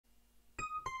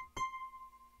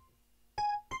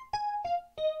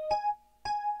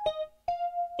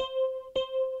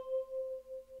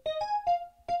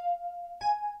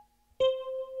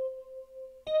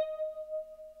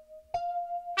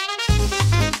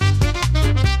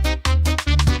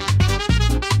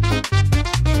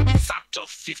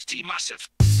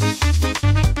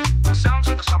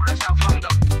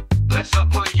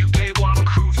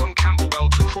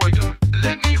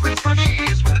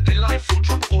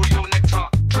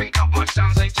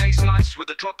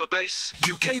proper bass.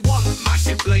 UK1,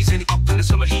 massive blazing up in the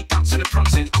summer heat, dancing and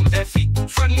prancing on their feet.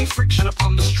 Friendly friction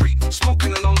upon the street,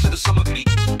 smoking along to the summer beat.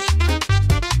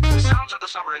 The sounds of the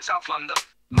summer in South London.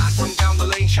 Man from down the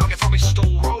lane shouting from his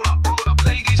stall. Roll up,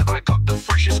 ladies, I got the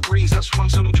freshest greens. That's one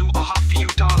some do a half for you,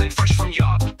 darling. Fresh from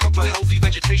yard, proper healthy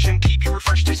vegetation, keep you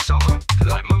refreshed this summer.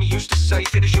 Like mummy used to say,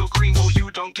 finish your green or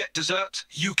you don't get dessert.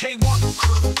 UK1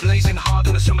 crew, blazing hard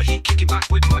in the summer heat, kicking back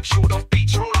with mud short off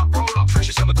beats. Roll up, fresh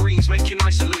summer greens, make you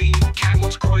nice and lean.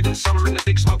 Canwell's Croydon, summer in the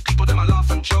big smoke, people them a laugh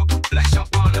and joke. Bless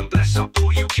up one and bless up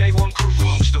all UK1 crew,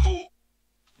 most of all.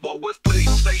 Walworth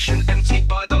Police Station emptied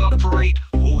by the lot parade.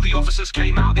 All the officers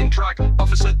came out in drag.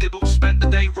 Officer Dibble spent the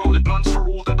day rolling blunts for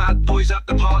all the bad boys at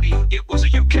the party. It was a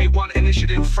UK1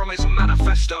 initiative from his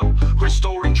manifesto,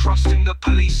 restoring trust in the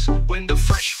police. When the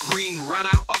fresh green ran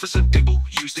out, Officer Dibble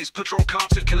used his patrol car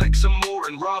to collect some more,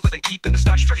 and rather than keeping the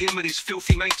stash for him and his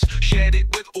filthy mates, shared it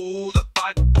with all the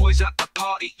bad boys at the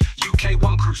party.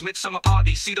 UK1 crew's midsummer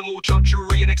party, see them all judge,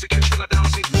 jury and executioner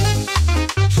dancing.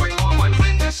 21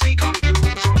 when the sea come through,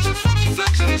 drops and funky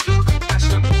flex in his look.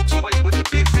 Best and walks away with the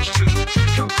big fish too.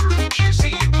 Your crew, you see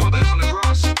you bobbing on the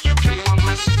grass. UK1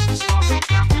 mess, stars and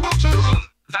gamble up to the run.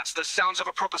 That's the sounds of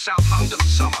a proper South London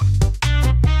summer.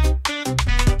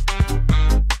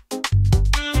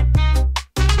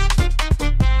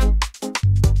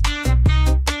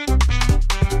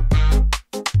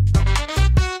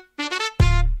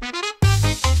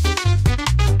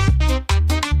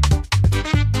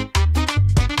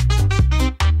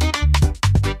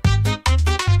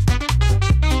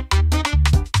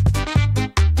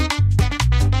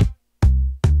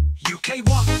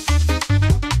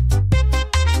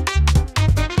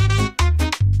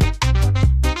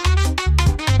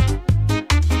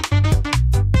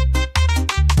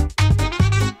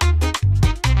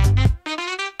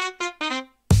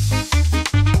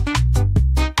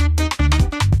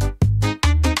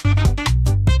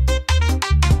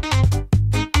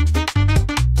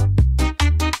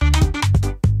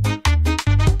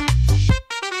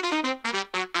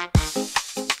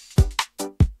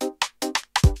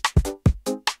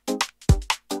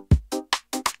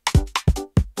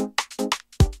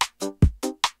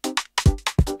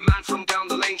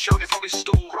 Shouting from his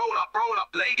stall. Roll up,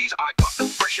 ladies, I got the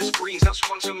freshest greens. That's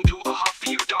one to do a half for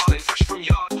you, darling. Fresh from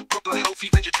yard, proper healthy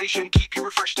vegetation, keep you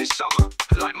refreshed this summer.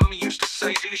 Like mummy used to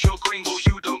say, finish your greens or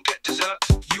you don't get dessert.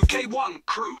 UK1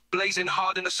 crew, blazing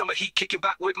hard in the summer heat, kicking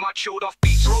back with my chilled off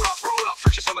beats. Roll up,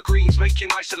 fresh summer greens, make you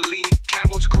nice and lean.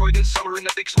 Canwell's Croydon, summer in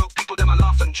the big smoke, people them a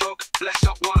laugh and joke. Bless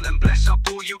up one and bless up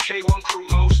all UK1 crew,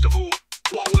 most of all.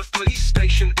 Walworth Police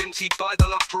Station emptied by the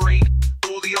lot parade.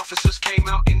 All the officers came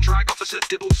out in drag. Officer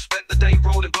Dibble spent the day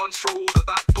rolling blunts for all the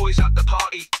bad boys at the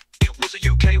party. It was a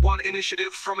UK1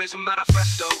 initiative from his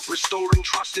manifesto, restoring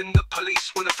trust in the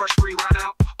police. When the fresh green ran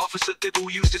out, Officer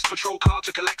Dibble used his patrol car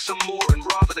to collect some more, and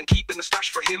rather than keeping the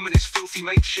stash for him and his filthy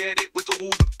mates, shared it with all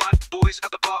the bad boys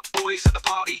at the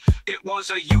party. It was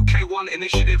a UK1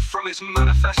 initiative from his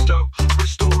manifesto,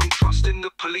 restoring trust in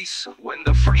the police. When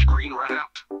the fresh green ran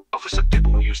out, Officer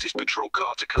Dibble used his patrol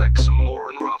car to collect some more,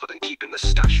 and rather than keeping the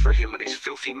stash for him and his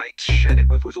filthy mates, shared it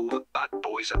with all the bad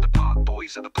boys at the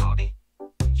party.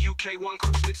 UK1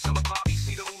 crew's midsummer party,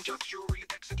 see the whole judge, jury,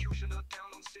 and executioner.